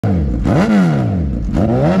Ladies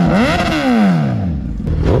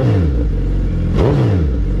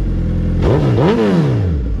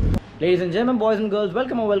and gentlemen, boys and girls,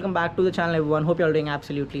 welcome back to the channel everyone. Hope you are doing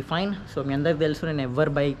absolutely fine. So మీ అందరికి తెలుసు నేను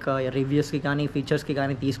ever bike రివ్యూస్కి కానీ ఫీచర్స్కి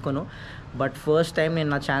కానీ తీసుకోను. But first time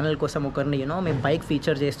నేను నా ఛానల్ కోసం ఒకరిని మీ బైక్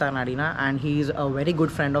ఫీచర్ చేస్తానని అడిగిన. And he is a very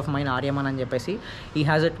good friend of mine, Aryaman అని చెప్పేసి. ఈ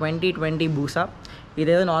హ్యాస్ అ 2020 బూసా.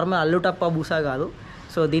 ఇదేదో నార్మల్ అల్లుటప్ప బూసా కాదు.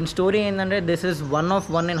 సో దీని స్టోరీ ఏంటంటే this is one of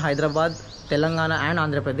one in Hyderabad, Telangana and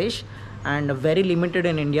Andhra Pradesh, and very limited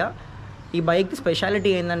in India. ఈ బైక్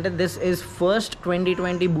స్పెషాలిటీ ఏంటంటే this is first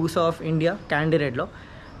 2020 Boosa of India క్యాండిడేట్లో.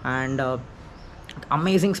 And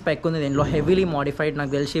amazing spec ఉంది దీనిలో, హెవీలీ మోడిఫైడ్.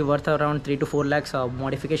 నాకు తెలిసి worth around 3 to 4 lakhs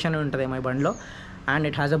modification ఉంటుంది ఈ బండిలో. And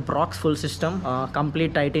it has a బ్రాక్స్ full system,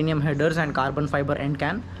 complete titanium headers and carbon fibre end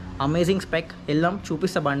can. Amazing spec. వెళ్దాం,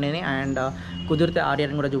 చూపిస్తా బండిని. అండ్ కుదిరితే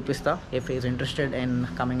ఆర్యన్ కూడా చూపిస్తా if is interested in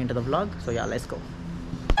coming in to the vlog. So yeah, let's go.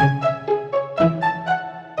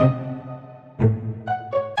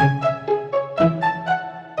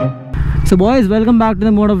 So boys, welcome back to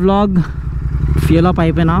the mode of vlog. Fuel up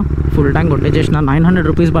అయిపోయినా, full tank కొట్టేసేసిన. 900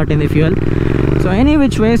 rupees పట్టింది fuel. So any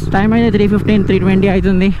which ways time అయితే 3:15, 3:20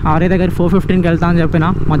 అవుతుంది. ఆర్య దగ్గర 4:15కి వెళ్తా అని చెప్పిన.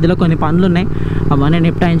 మధ్యలో కొన్ని పనులు ఉన్నాయి, అవన్నీ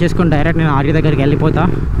నిప్టైన్ చేసుకుని డైరెక్ట్ నేను ఆర్య దగ్గరికి వెళ్ళిపోతా.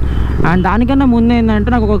 అండ్ దానికన్నా ముందు ఏంటంటే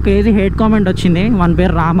నాకు ఒక క్రేజీ హేట్ కామెంట్ వచ్చింది. మన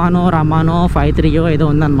పేరు రామానో 53 ఏదో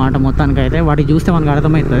ఉందన్నమాట. మొత్తానికి అయితే వాటికి చూస్తే మనకు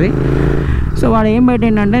అర్థమవుతుంది. సో వాడు ఏం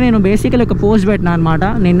పెట్టిండంటే, నేను బేసికలీ ఒక పోస్ట్ పెట్టినా అనమాట,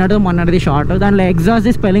 నిన్నడు మొన్నటిది షార్ట్. దాంట్లో ఎగ్జాస్ట్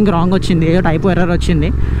స్పెల్లింగ్ రాంగ్ వచ్చింది, ఏదో టైప్ ఎర్రర్ వచ్చింది.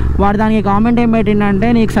 వాడు దానికి కామెంట్ ఏం పెట్టిండంటే,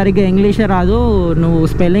 నీకు సరిగ్గా ఇంగ్లీషే రాదు, నువ్వు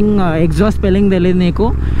స్పెల్లింగ్ ఎగ్జాస్ట్ స్పెల్లింగ్ తెలియదు నీకు,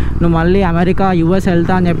 నువ్వు మళ్ళీ అమెరికా US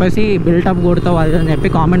వెళ్తా అని చెప్పేసి బిల్డప్ కొడతావు అది అని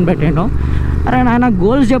చెప్పి కామెంట్ పెట్టిండు. అరే నాయన,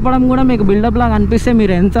 గోల్స్ చెప్పడం కూడా మీకు బిల్డప్ లాగా అనిపిస్తే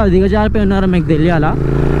మీరు ఎంత దిగజారిపోయి ఉన్నారో మీకు తెలియాలా.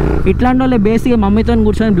 ఇట్లాంటి వాళ్ళే బేసిక్గా మమ్మీతో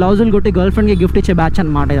కూర్చొని బ్లౌజులు కొట్టి గర్ల్ ఫ్రెండ్కి గిఫ్ట్ ఇచ్చే బ్యాచ్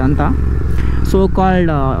అనమాట ఇదంతా. సో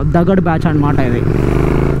కాల్డ్ దగడ్ బ్యాచ్ అనమాట ఇది.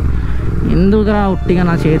 ఎందుకురా ఉట్టిగా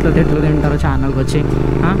నా చేతిలో తిట్లు తింటారు ఛానల్కి వచ్చి.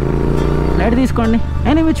 లైట్ తీసుకోండి.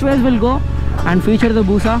 Any which ways will go and feature the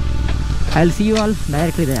Boosa. I will see you all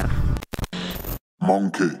directly there.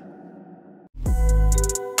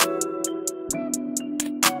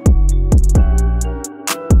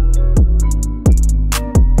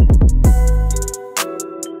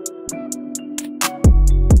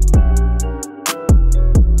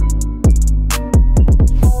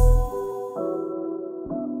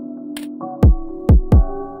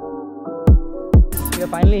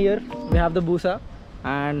 Finally here we have the Busa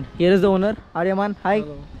and here is the owner, Aryaman. Hi.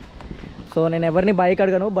 Hello. So నేను ఎవరిని bike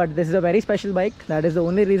అడగను, but this is a very special bike. That is the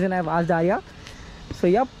only reason I have asked Arya. So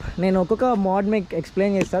yup, నేను ఒక్కొక్క mode మీకు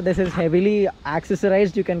explain చేస్తాను. This is heavily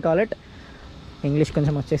యాక్సెసరైజ్డ్, you can call it. English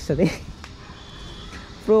కొంచెం వచ్చేస్తుంది.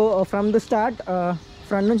 So from the start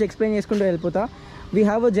front నుంచి explain చేసుకుంటూ వెళ్ళిపోతా. We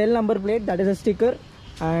have a gel number plate, that is a sticker.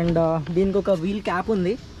 And దీనికి ఒక వీల్ క్యాప్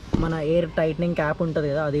ఉంది, మన ఎయిర్ టైట్నింగ్ క్యాప్ ఉంటుంది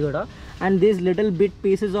కదా, అది కూడా. And these little bit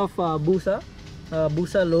pieces of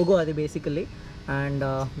Busa logo adi basically, and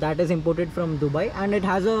that is imported from Dubai, and it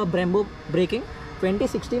has a Brembo braking.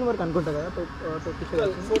 2016 వరకు అనుకుంటా కదా,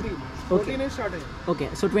 14 స్టార్ట్ అయ్యింది. ఓకే,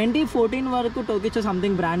 సో 2014 వరకు టోకిచో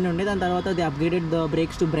సంథింగ్ బ్రాండ్ ఉండే. దాని తర్వాత the upgraded the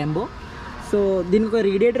breaks to Brembo. So దీనికి ఒక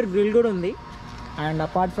రేడియేటర్ గ్రిల్ కూడా ఉంది. And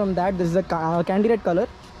apart from that this is the candidate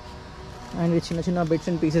colour. And చిన్న చిన్న బిట్స్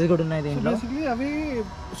అండ్ పీసెస్ కూడా ఉన్నాయి దీంట్లో. బేసికలీ అవి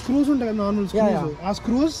స్క్రూస్ ఉంటాయి కదా, నార్మల్ స్క్రూస్. ఆ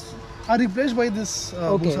screws are replaced by this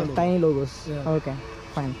okay logo. Tiny logos. Yeah. Okay,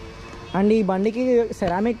 fine. And ee bandiki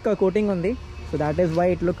ceramic coating undi, so that is why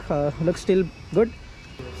it looks still good.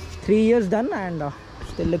 3 years done and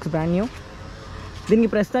still looks brand new. దీనికి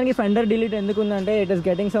ప్రస్తుతానికి fender delete ఎందుకు ఉందంటే, it is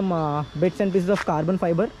getting some bits and pieces of carbon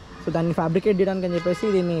fibre. So దాన్ని fabricate చేయడానికి అని చెప్పేసి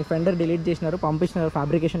దీన్ని fender delete చేసినారు, పంపించినారు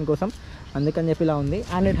ఫ్యాబ్రికేషన్ కోసం, అందుకని చెప్పి ఇలా ఉంది.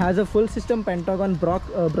 And it has a full system పెంటాగాన్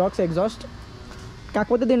బ్రాక్స్ exhaust.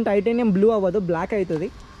 కాకపోతే దీని టైటానియం బ్లూ అవ్వదు, బ్లాక్ అవుతుంది.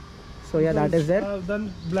 So yeah, that is there. దాని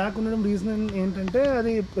బ్లాక్ ఉండడం రీజన్ ఏంటంటే,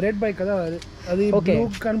 అది రెడ్ బైక్ కదా, అది బ్లూ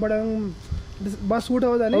కనపడడం బాగా suit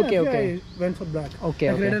అవ్వదని went for black. Okay,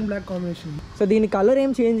 red and black combination. So దీని కలర్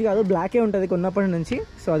ఏం చేంజ్ కాదు, బ్లాకే ఉంటుంది కొన్నప్పటి నుంచి.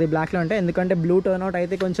 సో అది బ్లాక్లో ఉంటాయి, ఎందుకంటే బ్లూ టర్న్ అవుట్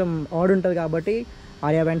అయితే కొంచెం ఆడ్ ఉంటుంది కాబట్టి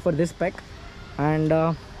Arya went for this spec. And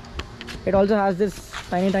it also has this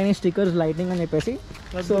tiny stickers lighting అని చెప్పేసి.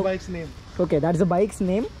 That's the bike's name. Okay, that's the bike's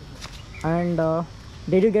name. And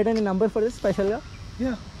did you get any number for this special?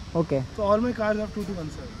 Yeah. Okay. So all my cars have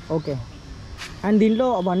 2217. Okay. And దీంట్లో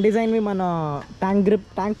one డిజైన్వి మన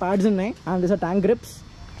tank pods ఉన్నాయి. And this are tank grips.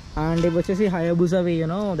 And ఇవి వచ్చేసి హయాబుసావి,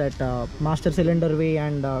 that master సిలిండర్వి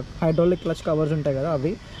and hydraulic clutch covers ఉంటాయి కదా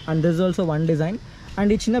అవి. And this also one design.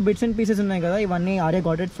 And ఈ చిన్న బిట్స్ అండ్ పీసెస్ ఉన్నాయి కదా, ఇవన్నీ Arya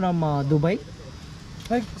got it from Dubai.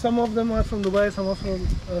 Like some of them are from Dubai, some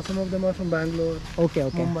of them are from Bangalore, Okay,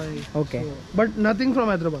 okay. Mumbai. Okay. So, but nothing from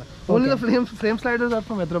Hyderabad. Only the frame sliders are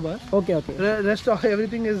from Hyderabad. Okay, okay. Rest of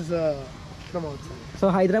everything is from outside. So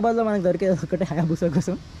హైదరాబాద్లో మనకు దొరికేది ఒకటి Hayabusa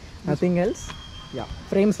కోసం, nothing else. Yeah,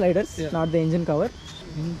 frame sliders, not the engine cover.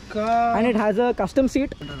 Inka And it has a custom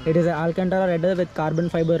seat. It is an Alcantara leather with carbon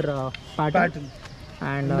fiber pattern.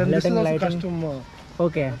 And then this is letting also lighting. custom.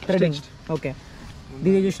 Okay, threading. Okay.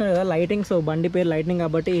 దీని చూసిన కదా lighting, so బండి పేరు lighting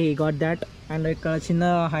కాబట్టి he got that. And ఇక్కడ చిన్న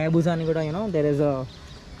Hayabusa అని కూడా there is a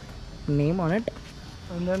name on it.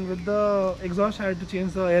 And then with the exhaust I had to change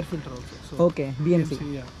the air filter also. So okay, BMC.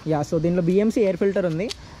 yeah. So దీనిలో BMC air filter ఉంది.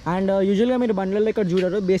 And యూజువల్గా మీరు బండ్లలో ఇక్కడ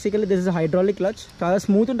చూడరు, basically this is hydraulic clutch. చాలా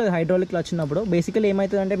smooth ఉంటుంది hydraulic clutch ఉన్నప్పుడు. Basically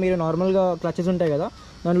ఏమవుతుందంటే, మీరు నార్మల్గా క్లచెస్ ఉంటాయి కదా,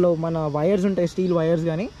 దానిలో మన వైర్స్ ఉంటాయి, స్టీల్ వైర్స్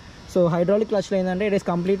కానీ. సో హైడ్రాలిక్ క్లచ్లో ఏంటంటే it is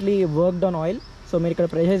completely worked on oil. So మీరు ఇక్కడ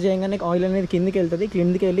ప్రెషర్ చేయగానే ఆయిల్ అనేది కిందికి వెళ్తుంది,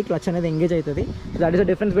 కిందికి వెళ్ళి క్లచ్ అనేది ఎంగేజ్ అవుతుంది. So that is the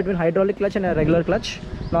difference between hydraulic clutch and regular clutch.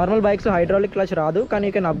 Normal బైక్స్లో hydraulic clutch రాదు, కానీ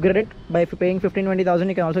you can upgrade it by paying 15,000-20,000.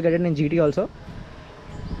 You can also get it in GT also.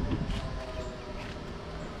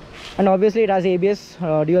 And obviously it has ABS,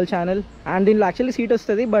 dual channel, and దీనిలో actually seat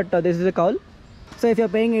వస్తుంది, but this is a Kaul. So if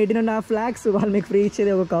you're paying 18.5 lakhs, వాళ్ళు మీకు free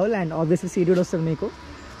ఇచ్చేది ఒక Kaul, and obviously seat కూడా వస్తుంది మీకు.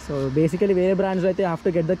 So basically వేరే బ్రాండ్స్ అయితే have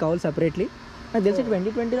to get the Kaul separately. నాకు తెలిసి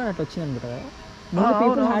 2020లో అట్లా వచ్చింది అనుకుంటా.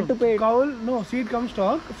 People had to pay. Cowl, no, seat comes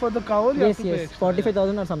stock. For the cowl, you have to pay extra.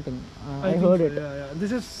 45,000 or something. I heard it. Yeah.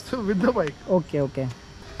 This is with the bike. Okay.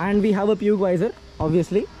 And we have a Puke visor,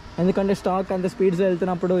 obviously. ఎందుకంటే stock అంత speeds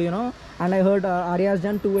వెళ్తున్నప్పుడు, and I heard Arya's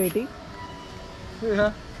done 280.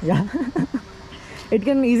 Yeah. It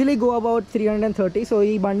can easily go about 330. So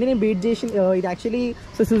ఈ బండిని beat చేసి, ఇది actually,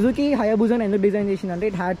 so Suzuki హయాబుసాని ఎందుకు design చేసిందంటే,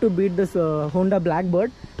 it had to beat this Honda black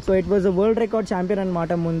bird. So it was a world record champion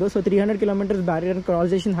అనమాట ముందు. So 300 kilometers barrier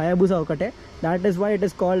cross చేసిన Hayabusa ఒకటే. That is why it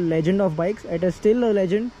is called legend of bikes. It is still a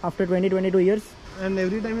legend after 22 years. And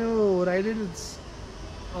every time you ride it, it's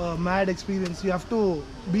a mad experience. You have to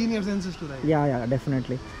be in your senses to ride. Yeah,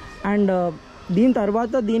 definitely. And దీని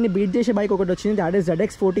తర్వాత దీన్ని beat చేసే bike ఒకటి వచ్చింది, that is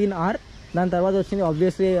ZX14R. దాని తర్వాత వచ్చింది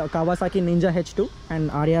obviously Kawasaki Ninja H2, and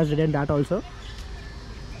Arya's did that also.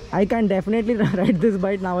 I can definitely ride this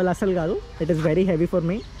bike. నా వల్ల అసలు కాదు, it is very heavy for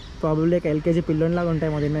me. Probably ఒక LKG పిల్లోన్ లాగా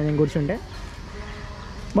ఉంటాయి మా దీని నేను కూర్చుంటే.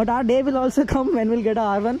 But are day will also come when will get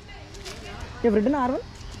R1. You have return R1?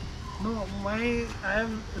 No, I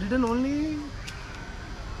have ridden only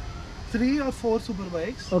 3 or 4 super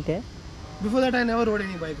bikes. Okay. Before that, I never rode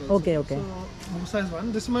any bike also. Okay. So Busa is one.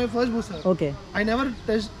 This is my first Busa. Okay. I never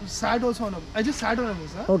sat also on I just sat on a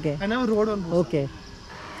Busa. Okay. I never rode on Busa. Okay.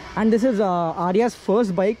 And this is Arya's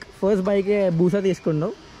first bike. First bike Busa తీసుకుండు.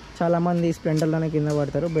 చాలా మంది స్ప్లెండర్లోనే కింద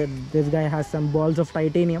పడతారు, but this guy has some balls of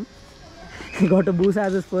titanium. He got a Busa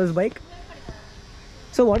as his first bike.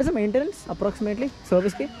 So what is the maintenance approximately,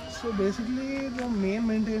 service ki? So basically the main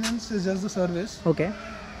maintenance is just the service. Okay.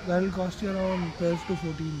 That will cost you around 12 to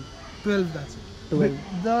 14. 12, that's it. 12.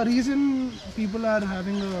 The reason people are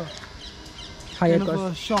having a Higher kind cost. of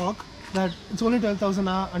a shock that it's only 12,000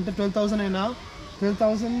 until 12,000 అయినా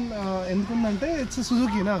 12,000 ఎందుకుందంటే it's a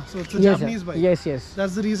Suzuki na, so it's a Japanese bike. Yes.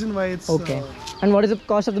 That's the reason why it's okay. And what is the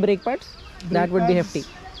cost of the brake pads? That would be hefty.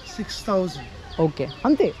 6,000. Okay.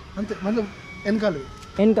 ante मतलब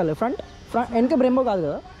ఎన్కాలు front వెనక Brembo కాదు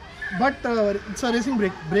కదా, but it's a racing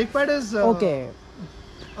brake pad is okay,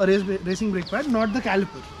 a racing brake pad, not the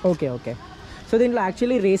caliper. Okay. So దీంట్లో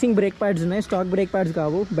actually racing brake pads ఉన్నాయి, stock brake pads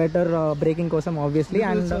కావు, better breaking కోసం obviously.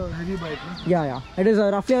 And yeah it is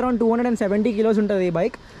రఫ్లీ around 270 kilos ఉంటుంది ఈ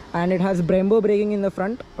bike. And it has Brembo breaking in the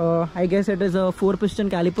front. I guess it is 4-piston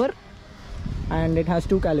calliper and it has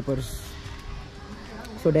 2 calipers.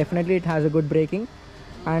 So definitely it has a good breaking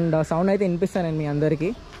and sound అయితే వినిపిస్తాను నేను మీ అందరికీ.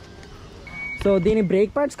 So దీని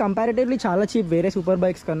brake pads comparatively చాలా cheap వేరే super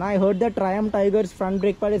bikes కన్నా. I heard that Triumph Tiger's front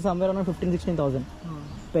brake pad is somewhere around 15,000-16,000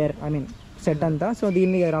 pair, I mean set అంతా. So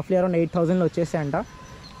దీన్ని రఫ్లీ అరౌండ్ 8,000లో వచ్చేస్తాయి అంట.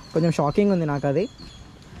 కొంచెం షాకింగ్ ఉంది నాకు అది.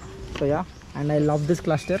 So yeah, and I love this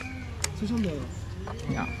cluster.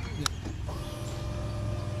 Yeah,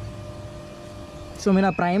 so మీరు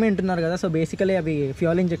ఆ ప్రైమ్ వింటున్నారు కదా, సో బేసికలీ అవి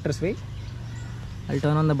fuel ఇంజెక్టర్స్వి. I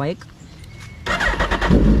turn on the bike.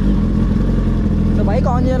 So bike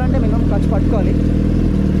on చేయాలంటే మినిమం క్లచ్ పట్టుకోవాలి.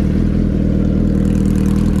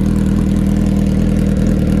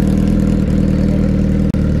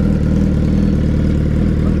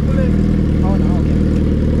 అవునా, ఓకే.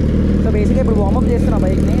 సో బేసిక్గా ఇప్పుడు వార్మప్ చేస్తున్నా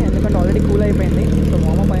బైక్ని, ఎందుకంటే ఆల్రెడీ కూల్ అయిపోయింది. సో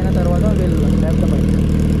వార్మప్ అయిన తర్వాత వీళ్ళు డ్రైవ్ ద బైక్.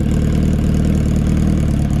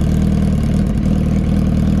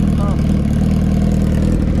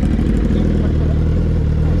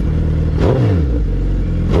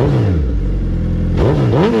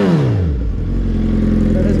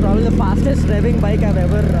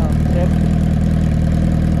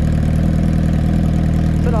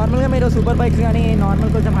 నార్మల్గా మీరు సూపర్ బైక్స్ కానీ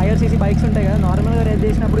నార్మల్ కొంచెం హైయర్ సీసీ బైక్స్ ఉంటాయి కదా, నార్మల్గా రేస్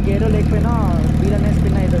చేసినప్పుడు గేర్ లేకపోయినా వీల్ అనేది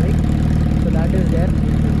స్పిన్ అవుతుంది. So that is there.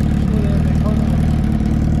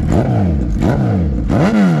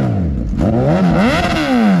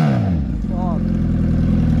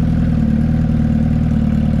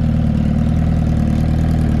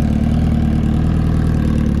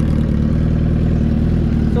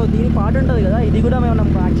 So దీని పార్ట్ ఉంటుంది కదా, ఇది కూడా మేము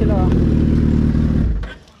యాక్చువల్గా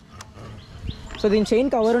సో దీని చైన్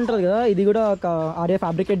కవర్ ఉంటుంది కదా, ఇది కూడా RA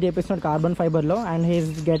fabricate చేపిస్తున్నాడు carbon ఫైబర్లో. And he's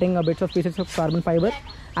getting bits of pieces of carbon fibre.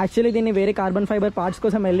 Actually దీన్ని వేరే కార్బన్ ఫైబర్ పార్ట్స్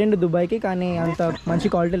కోసం వెళ్ళిండు దుబాయ్కి, కానీ అంత మంచి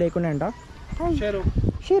క్వాలిటీ లేకుండా అంట.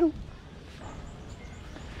 షేరు.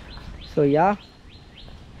 సో యా,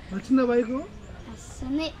 వచ్చిందా బైక్?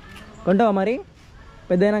 కొంటావా మరి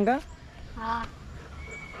పెద్ద అయినాక?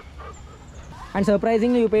 And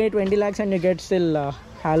surprisingly, you pay 20 lakhs and you get still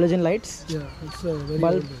halogen lights. Yeah, it's a very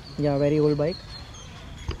bulb. old bike. Yeah, very old bike.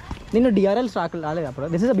 Nino DRL stock ralega appudu.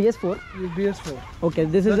 This is a BS4. BS4. Okay,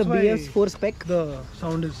 this is That's a BS4 spec. The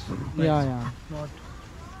sound is nice. Yeah. Not.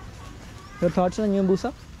 Your thoughts on new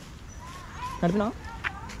Busa? Nadipina?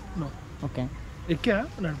 No. Okay. ఎక్కా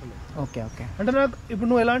నడపలేదు. Okay. అంటే నాకు ఇప్పుడు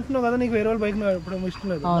నువ్వు ఎలా అంటున్నావు కదా, నీకు వేరే వాళ్ళ బైక్ నడపడం ఇష్టం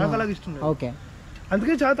లేదు, నాకు అలాగే ఇష్టం లేదు. Okay.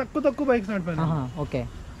 అందుకే చాలా తక్కువ బైక్స్ నడిపాను. Okay.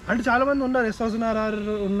 అంటే చాలా మంది ఉన్నారు, S1000RR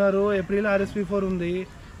ఉన్నారు, ఏప్రిల్ RSV4 ఉంది,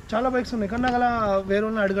 చాలా బైక్స్ ఉన్నాయి, కానీ నాకు అలా వేరే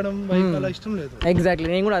వాళ్ళని అడగడం బైక్ అలా ఇష్టం లేదు. ఎగ్జాక్ట్లీ,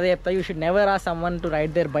 నేను కూడా అదే చెప్తా. You should never ask someone to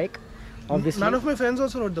ride there bike. Obviously none of my friends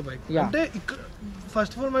also road the bike. అంటే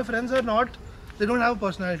first of all my friends are not, they don't have a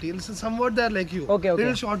personality. It's somewhat they're like you. Okay.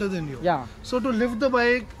 Little shorter than you. Yeah. So to lift the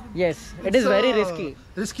bike, yes, it is very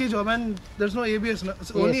risky job, and there's no ABS.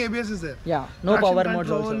 Only ABS is there. Yeah, no Traction power control,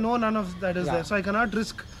 modes also. No, none of that is there. So I cannot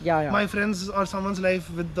risk my friends or someone's life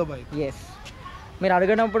with the bike. Yes. మీరు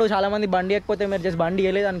అడిగినప్పుడు చాలా మంది బండి ఎక్కిపోతే మీరు just బండి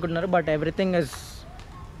ఇవ్వలేదు అనుకుంటున్నారు, but everything is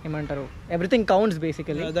ఏమంటారు, everything counts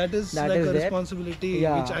basically. That is like a responsibility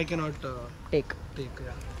which I cannot take.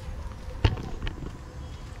 Yeah.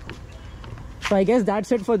 So I guess that's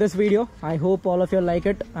it for this video. I hope all of you like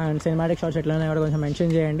it. And cinematic shots ఎట్లనే కూడా కొంచెం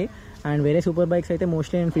mention చేయండి. And వేరే super bikes అయితే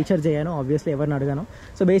mostly నేను feature చేయను, obviously ఎవరిని అడగాను.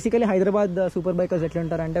 So basically Hyderabad super bikers ఎట్లా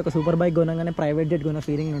ఉంటారంటే, ఒక సూపర్ బైక్ కొనగానే ప్రైవేట్ జెట్ కొన్న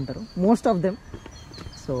ఫీలింగ్ ఉంటారు most of them.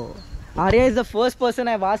 So Arya is the first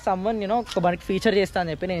person I was someone ఒక బండికి ఫీచర్ చేస్తా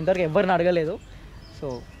అని చెప్పి నేను ఇంతవరకు ఎవరిని అడగలేదు. సో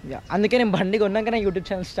అందుకే నేను బండి కొన్నాకనే యూట్యూబ్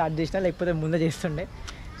ఛానల్ స్టార్ట్ చేసిన, లేకపోతే ముందే చేస్తుండే.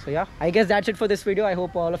 So I guess that's it for this video. I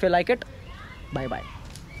hope all of you like it. Bye.